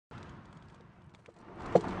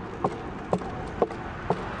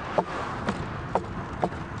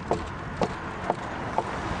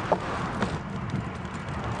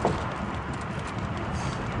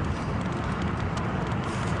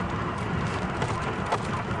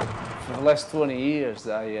the last 20 years,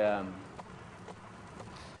 I've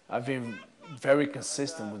been very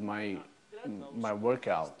consistent with my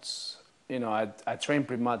workouts. You know, I train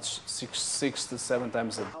pretty much six to seven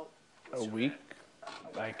times a week.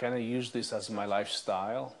 I kind of use this as my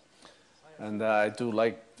lifestyle, and I do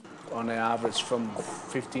like on an average from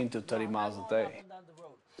 15 to 30 miles a day.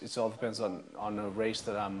 It all depends on the race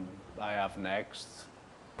that I have next.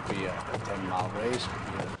 It could be a 10-mile race, could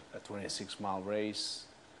be a 26-mile race.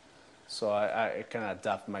 So I kind of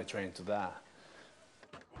adapt my training to that.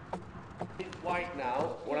 White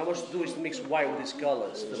now, what I want to do is mix white with these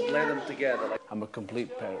colors, to blend them together. I'm a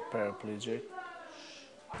complete paraplegic.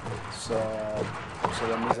 So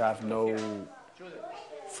that means I have no,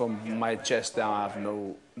 from my chest down, I have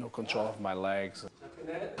no control of my legs.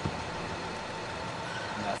 And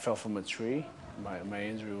I fell from a tree. My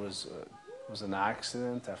injury was an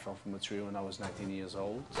accident. I fell from a tree when I was 19 years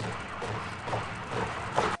old.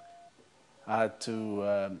 I had to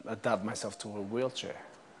adapt myself to a wheelchair,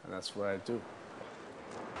 and that's what I do.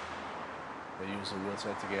 I use a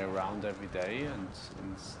wheelchair to get around every day, and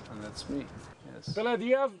that's me. Yes. Bella, do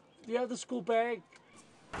you have the school bag?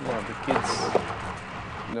 Yeah, the kids,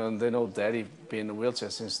 you know, they know Daddy being in a wheelchair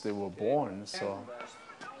since they were born, so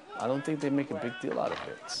I don't think they make a big deal out of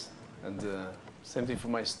it. And same thing for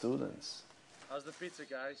my students. How's the pizza,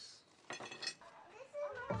 guys?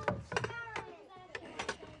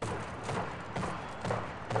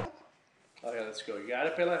 Okay, let's go. You got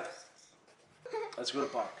it, Pele? Let's go to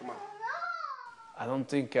the park. Come on. I don't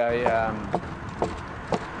think I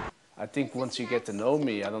think once you get to know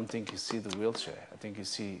me, I don't think you see the wheelchair. I think you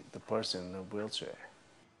see the person in the wheelchair.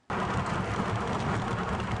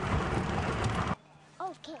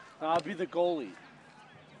 Okay. I'll be the goalie.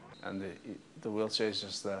 And the wheelchair is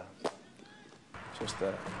just a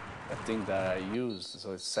thing that I use,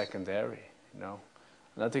 so it's secondary, you know.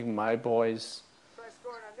 And I think my boys,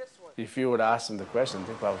 if you would ask them the question,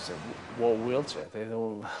 they probably say, "What wheelchair?" They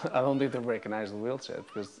don't. I don't think they recognize the wheelchair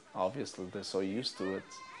because obviously they're so used to it.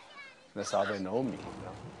 That's how they know me, you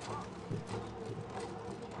know.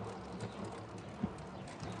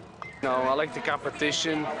 You know, I like the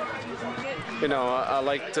competition. You know, I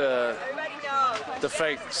like the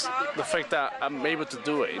fact that I'm able to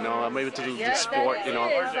do it. You know, I'm able to do this sport. You know,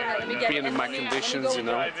 being in my conditions. You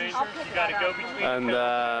know, and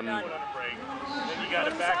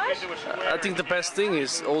I think the best thing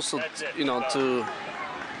is also, you know,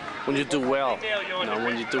 when you do well. You know,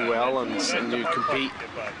 when you do well and you compete.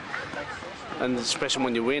 And especially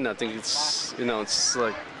when you win, I think it's, you know, it's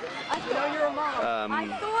like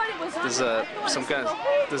there's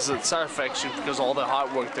a satisfaction because all the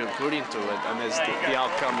hard work they put into it, and the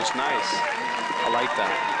outcome is nice. I like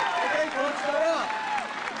that.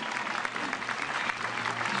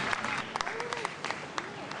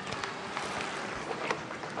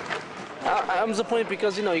 I'm disappointed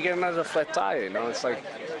because, you know, you get another flat tire. You know, it's like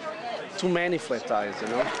too many flat tires. You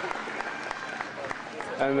know.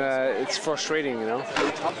 And it's frustrating, you know.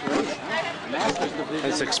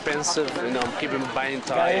 It's expensive, you know. I'm keeping buying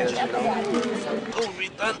tires, you know. Oh,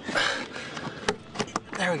 read that.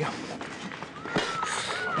 There we go.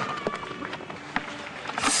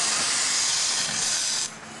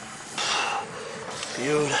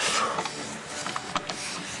 Beautiful.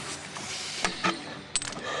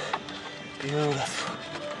 Beautiful.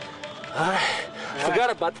 I forgot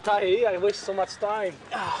about the tire. I wasted so much time.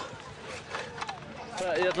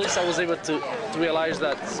 At least I was able to realize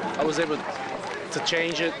that I was able to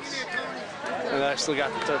change it, and I still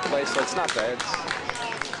got the third place, so it's not bad.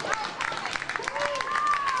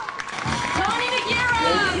 Tony Nogueira!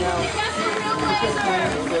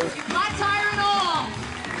 My tire and all!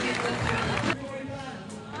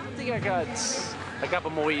 I think I got a couple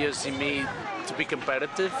more years in me to be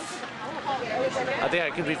competitive. I think I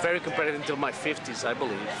can be very competitive until my 50s, I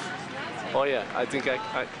believe. Oh yeah, I think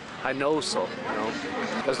I know so, you know.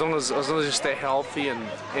 As long as you stay healthy and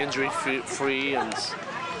injury free and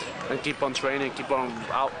keep on training, go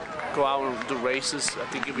out and do races, I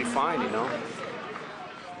think you'll be fine, you know.